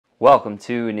Welcome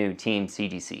to a new Team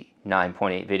CGC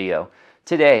 9.8 video.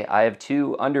 Today I have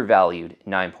two undervalued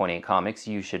 9.8 comics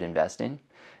you should invest in.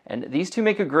 And these two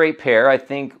make a great pair. I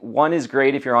think one is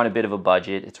great if you're on a bit of a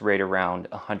budget. It's right around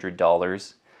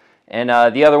 $100. And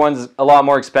the other one's a lot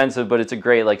more expensive, but it's a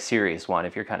great serious one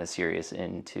if you're kind of serious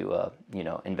into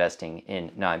investing in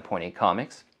 9.8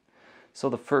 comics. So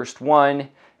the first one,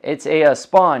 it's a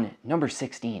Spawn number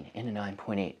 16 in a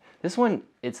 9.8. This one,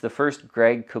 it's the first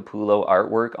Greg Capullo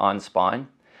artwork on Spawn.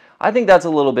 I think that's a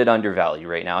little bit undervalued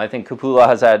right now. I think Capullo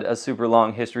has had a super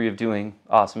long history of doing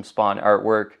awesome Spawn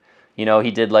artwork. You know, he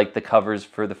did like the covers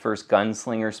for the first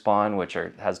Gunslinger Spawn, which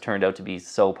has turned out to be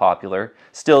so popular.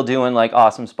 Still doing like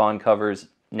awesome Spawn covers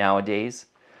nowadays.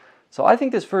 So I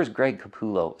think this first Greg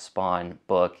Capullo Spawn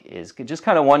book is just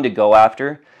kind of one to go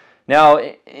after. Now,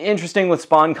 interesting with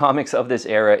Spawn comics of this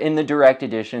era, in the direct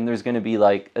edition, there's going to be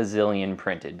like a zillion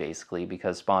printed, basically,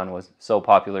 because Spawn was so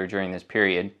popular during this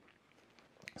period.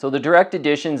 So the direct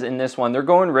editions in this one, they're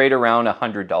going right around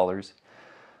 $100.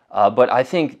 But I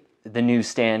think the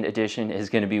newsstand edition is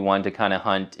going to be one to kind of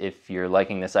hunt if you're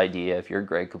liking this idea, if you're a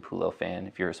Greg Capullo fan,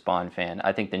 if you're a Spawn fan.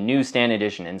 I think the newsstand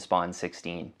edition in Spawn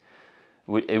 16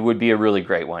 it would be a really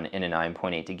great one in a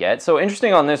 9.8 to get. So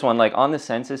interesting on this one, like on the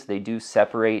census, they do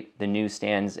separate the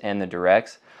newsstands and the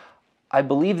directs. I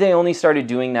believe they only started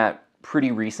doing that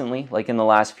pretty recently, like in the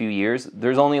last few years.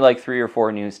 There's only like 3 or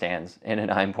 4 newsstands in a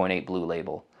 9.8 blue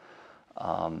label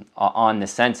on the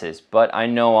census. But I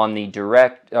know on the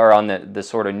direct, or on the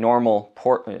sort of normal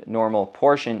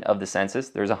portion of the census,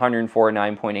 there's 104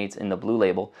 9.8s in the blue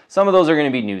label. Some of those are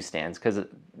going to be newsstands because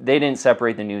they didn't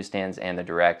separate the newsstands and the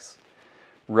directs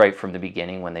right from the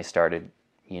beginning when they started,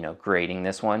 grading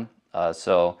this one.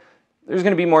 So there's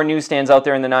going to be more newsstands out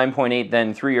there in the 9.8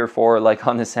 than 3 or 4 like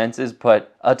on the census,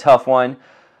 but a tough one.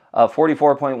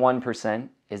 44.1%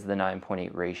 is the 9.8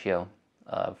 ratio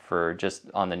for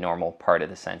just on the normal part of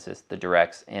the census. The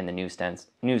directs and the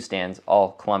newsstands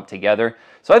all clumped together.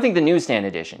 So I think the newsstand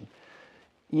edition,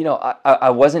 I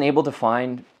wasn't able to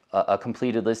find a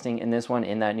completed listing in this one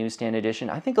in that newsstand edition.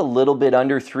 I think a little bit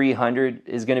under 300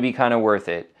 is going to be kind of worth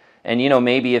it. And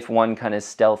maybe if one kind of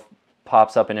stealth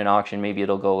pops up in an auction, maybe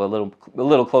it'll go a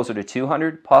little closer to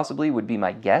 200 possibly would be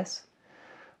my guess.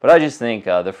 But I just think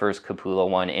the first Capullo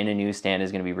one in a newsstand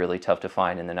is going to be really tough to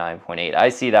find in the 9.8. I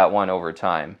see that one over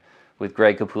time with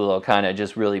Greg Capullo kind of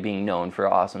just really being known for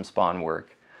awesome Spawn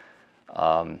work.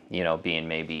 Being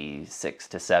maybe $600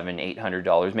 to $700,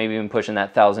 $800, maybe even pushing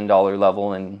that $1,000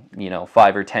 level in,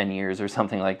 5 or 10 years or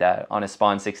something like that on a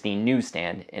Spawn 16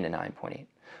 newsstand in a 9.8.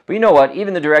 But you know what?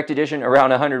 Even the direct edition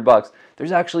around $100,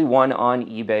 there's actually one on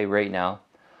eBay right now.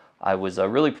 I was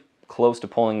really close to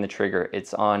pulling the trigger.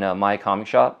 It's on My Comic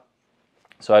Shop.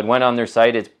 So I went on their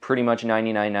site. It's pretty much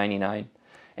 $99.99.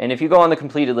 And if you go on the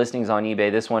completed listings on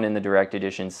eBay, this one in the direct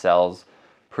edition sells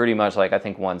pretty much like I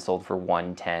think one sold for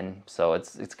 $110. So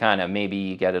it's kind of, maybe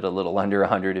you get it a little under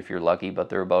 100 if you're lucky, but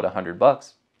they're about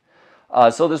 $100.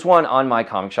 So this one on My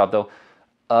Comic Shop though,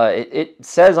 it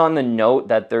says on the note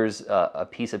that there's a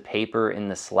piece of paper in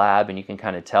the slab and you can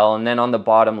kind of tell. And then on the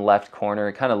bottom left corner,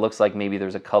 it kind of looks like maybe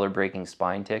there's a color breaking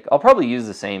spine tick. I'll probably use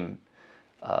the same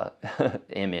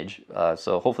image.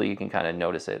 So hopefully you can kind of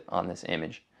notice it on this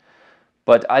image.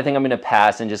 But I think I'm going to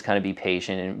pass and just kind of be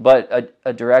patient. But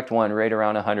a direct one right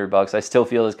around $100, I still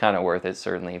feel is kind of worth it,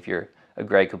 certainly if you're a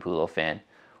Greg Capullo fan.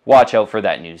 Watch out for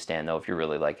that newsstand, though, if you're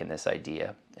really liking this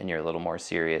idea and you're a little more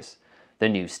serious. The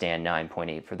newsstand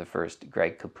 9.8 for the first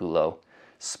Greg Capullo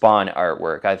Spawn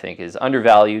artwork, I think, is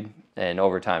undervalued. And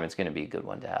over time, it's going to be a good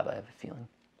one to have, I have a feeling.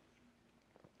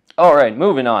 All right,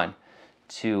 moving on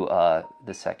to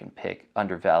the second pick,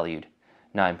 undervalued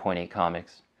 9.8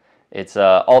 comics. It's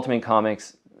Ultimate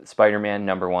Comics Spider-Man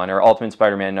 #1, or Ultimate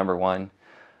Spider-Man #1.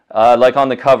 Like on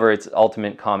the cover, it's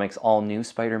Ultimate Comics All New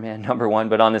Spider-Man #1,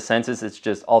 but on the census, it's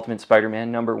just Ultimate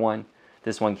Spider-Man #1.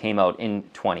 This one came out in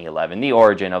 2011, the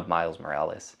origin of Miles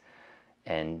Morales.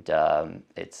 And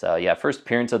it's, first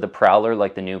appearance of the Prowler,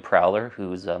 like the new Prowler,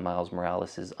 who's Miles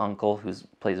Morales' uncle, who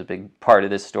plays a big part of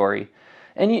this story.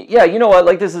 And you know what,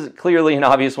 like this is clearly an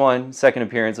obvious one, second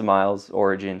appearance of Miles'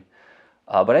 origin.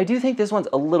 But I do think this one's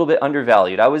a little bit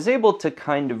undervalued. I was able to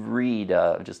kind of read,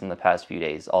 just in the past few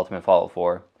days, Ultimate Fallout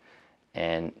 4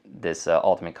 and this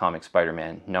Ultimate Comics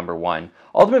Spider-Man #1.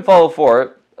 Ultimate Fallout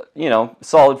 4,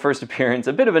 solid first appearance.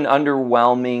 A bit of an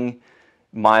underwhelming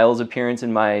Miles appearance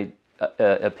in my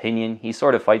opinion. He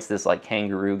sort of fights this like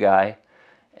kangaroo guy.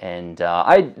 And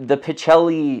the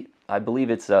Pichelli, I believe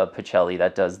it's Pichelli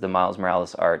that does the Miles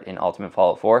Morales art in Ultimate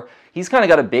Fallout 4. He's kind of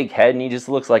got a big head and he just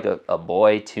looks like a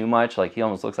boy too much. Like he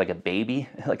almost looks like a baby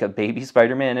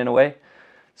Spider-Man in a way.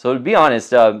 So to be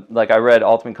honest, like I read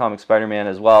Ultimate Comics Spider-Man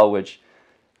as well, which,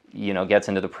 you know, gets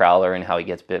into the Prowler and how he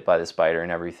gets bit by the spider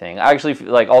and everything. I actually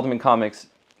feel like Ultimate Comics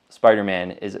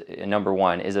Spider-Man is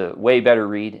 #1 is a way better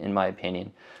read in my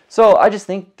opinion. So I just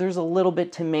think there's a little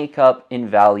bit to make up in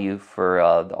value for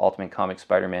the Ultimate Comics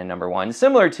Spider-Man #1.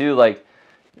 Similar to, like,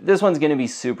 this one's going to be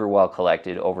super well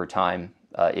collected over time,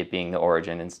 it being the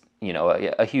origin and, you know,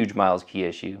 a huge Miles Key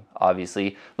issue,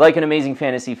 obviously. Like an Amazing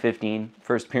Fantasy 15,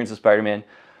 first appearance of Spider-Man.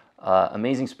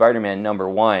 Amazing Spider-Man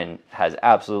 #1 has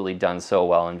absolutely done so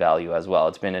well in value as well.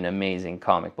 It's been an amazing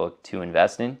comic book to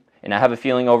invest in. And I have a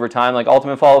feeling over time, like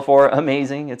Ultimate Fallout 4,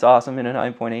 amazing. It's awesome in a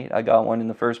 9.8. I got one in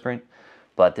the first print.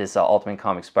 But this Ultimate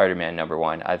Comics Spider-Man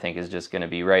 #1, I think, is just going to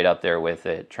be right up there with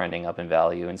it, trending up in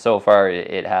value. And so far,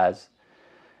 it has.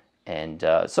 And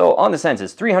so on the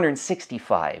census,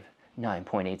 365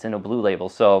 9.8s in a blue label.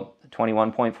 So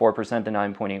 21.4% to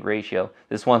 9.8 ratio.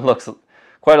 This one looks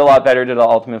quite a lot better to the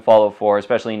Ultimate Fallout 4,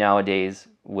 especially nowadays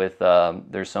with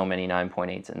there's so many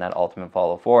 9.8s in that Ultimate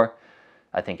Fallout 4.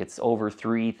 I think it's over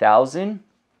 3,000.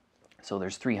 So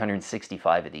there's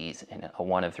 365 of these, and a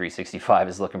 1 of 365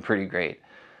 is looking pretty great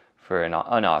for an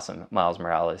awesome Miles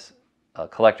Morales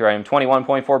collector item.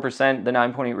 21.4%, the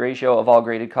 9.8 ratio of all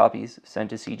graded copies sent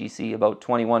to CGC. About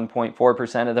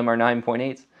 21.4% of them are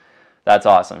 9.8s. That's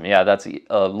awesome. Yeah, that's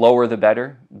lower the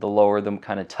better. The lower the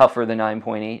kind of tougher the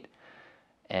 9.8.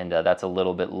 And that's a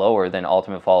little bit lower than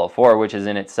Ultimate Fallout 4, which is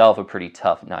in itself a pretty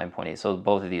tough 9.8. So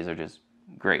both of these are just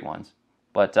great ones.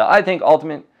 But I think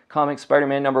Ultimate Comics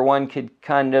Spider-Man #1 could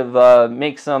kind of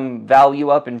make some value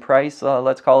up in price,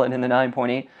 let's call it, in the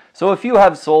 9.8. So if you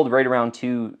have sold right around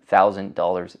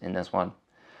 $2,000 in this one,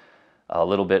 a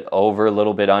little bit over, a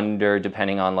little bit under,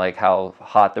 depending on like how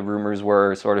hot the rumors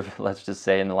were, sort of, let's just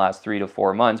say in the last 3 to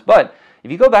 4 months. But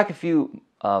if you go back a few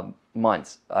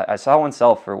months, I saw one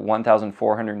sell for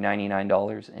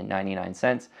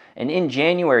 $1,499.99. And in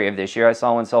January of this year, I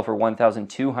saw one sell for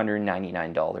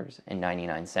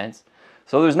 $1,299.99.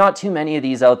 So there's not too many of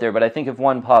these out there, but I think if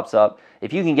one pops up,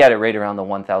 if you can get it right around the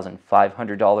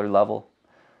 $1,500 level,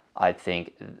 I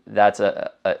think that's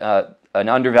an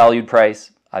undervalued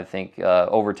price. I think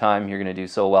over time you're going to do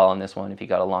so well on this one if you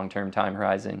got a long-term time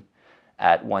horizon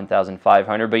at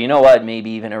 1,500. But you know what? Maybe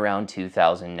even around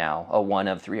 2,000 now. A 1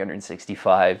 of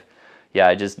 365.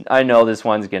 Yeah, I know this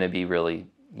one's going to be really,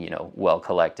 you know, well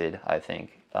collected, I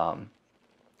think,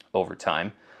 over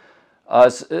time.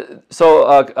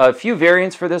 So a few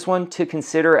variants for this one to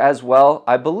consider as well.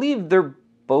 I believe they're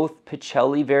both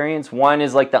Pichelli variants. One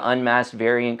is like the unmasked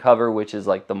variant cover, which is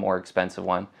like the more expensive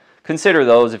one. Consider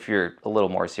those if you're a little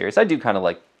more serious. I do kind of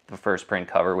like the first print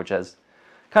cover, which has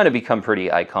kind of become pretty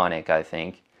iconic, I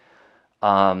think.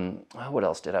 What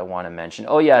else did I want to mention?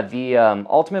 Oh yeah, the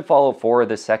Ultimate Fallout 4,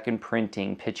 the second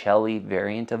printing Pichelli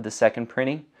variant of the second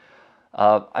printing.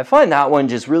 I find that one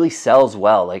just really sells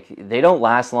well. Like, they don't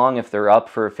last long if they're up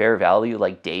for fair value,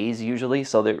 like days usually.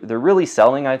 So they're really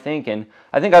selling, I think. And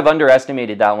I think I've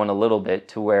underestimated that one a little bit,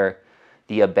 to where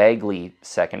the Bagley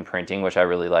second printing, which I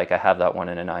really like, I have that one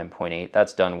in a 9.8.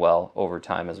 That's done well over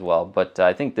time as well. But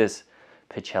I think this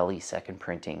Pichelli second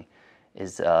printing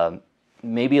is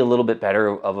maybe a little bit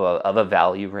better of a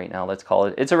value right now, let's call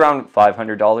it. It's around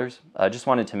 $500. I just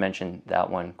wanted to mention that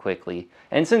one quickly.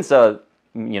 And since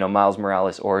you know, Miles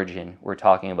Morales Origin we're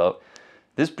talking about,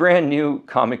 this brand new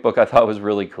comic book I thought was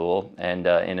really cool, and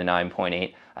in a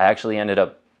 9.8. I actually ended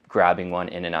up grabbing one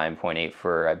in a 9.8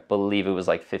 for, I believe it was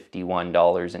like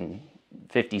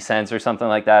 $51.50 or something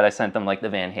like that. I sent them like the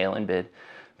Van Halen bid,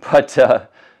 but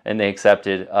and they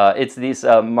accepted. It's this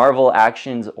Marvel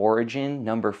Actions Origin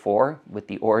 #4 with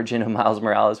the origin of Miles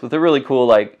Morales, with a really cool,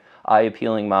 like,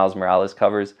 eye-appealing Miles Morales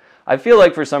covers. I feel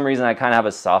like for some reason I kind of have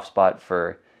a soft spot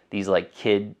for these like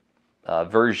kid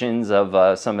versions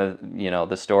of some of, you know,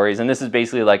 the stories, and this is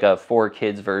basically like a for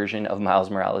kids version of Miles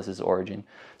Morales' origin.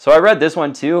 So I read this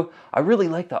one too. I really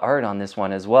like the art on this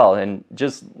one as well, and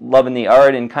just loving the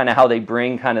art and kind of how they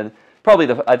bring kind of probably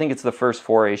I think it's the first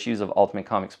 4 issues of Ultimate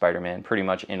Comics Spider-Man pretty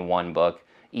much in one book.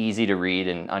 Easy to read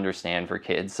and understand for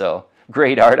kids. So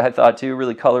great art, I thought too,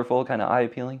 really colorful, kind of eye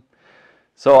appealing.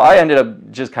 So I ended up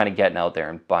just kind of getting out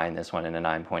there and buying this one in a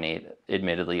 9.8,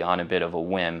 admittedly on a bit of a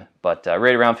whim, but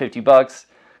right around 50 bucks,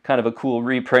 kind of a cool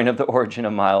reprint of the origin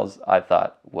of Miles, I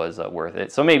thought was worth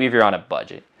it. So maybe if you're on a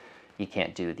budget, you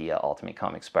can't do the Ultimate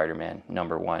Comics Spider-Man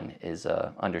 #1 is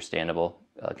understandable.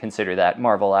 Consider that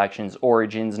Marvel Actions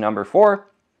Origins #4.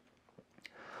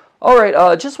 All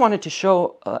right, just wanted to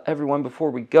show everyone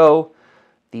before we go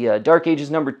the Dark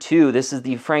Ages #2. This is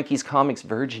the Frankie's Comics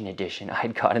Virgin Edition I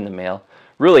had got in the mail.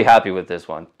 Really happy with this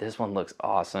one. This one looks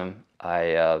awesome.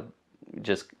 I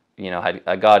just,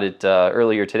 I got it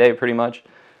earlier today pretty much.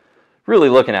 Really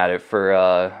looking at it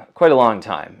for quite a long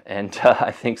time, and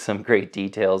I think some great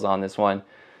details on this one.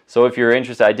 So if you're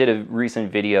interested, I did a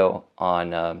recent video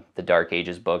on the Dark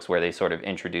Ages books where they sort of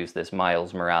introduced this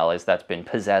Miles Morales that's been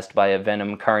possessed by a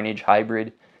Venom Carnage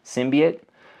hybrid symbiote.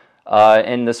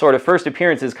 And the sort of first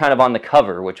appearance is kind of on the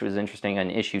cover, which was interesting on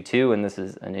issue 2, and this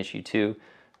is an issue 2,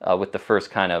 with the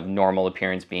first kind of normal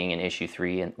appearance being in issue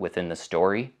 3 and within the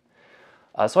story.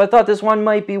 So I thought this one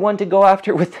might be one to go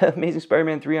after with the Amazing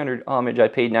Spider-Man 300 homage. I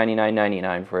paid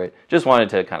 $99.99 for it. Just wanted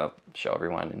to kind of show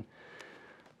everyone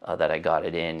that I got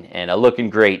it in. And looking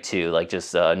great too, like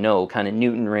just no kind of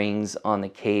Newton rings on the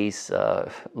case,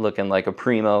 looking like a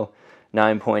primo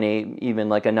 9.8, even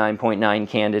like a 9.9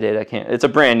 candidate. It's a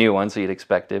brand new one, so you'd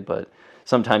expect it, but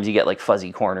sometimes you get like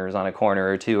fuzzy corners on a corner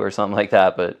or two or something like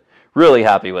that. But really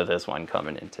happy with this one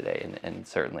coming in today, and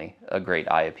certainly a great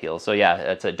eye appeal. So yeah,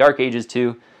 it's a Dark Ages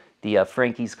 2, the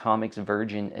Frankie's Comics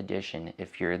Virgin Edition,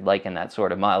 if you're liking that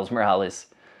sort of Miles Morales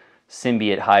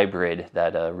symbiote hybrid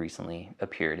that recently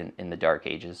appeared in the Dark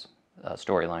Ages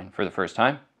storyline for the first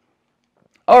time.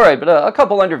 All right, but a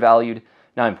couple undervalued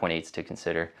 9.8s to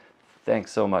consider.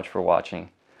 Thanks so much for watching.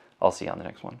 I'll see you on the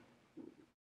next one.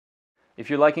 If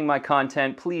you're liking my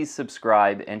content, please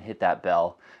subscribe and hit that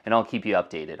bell, and I'll keep you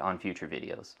updated on future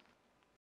videos.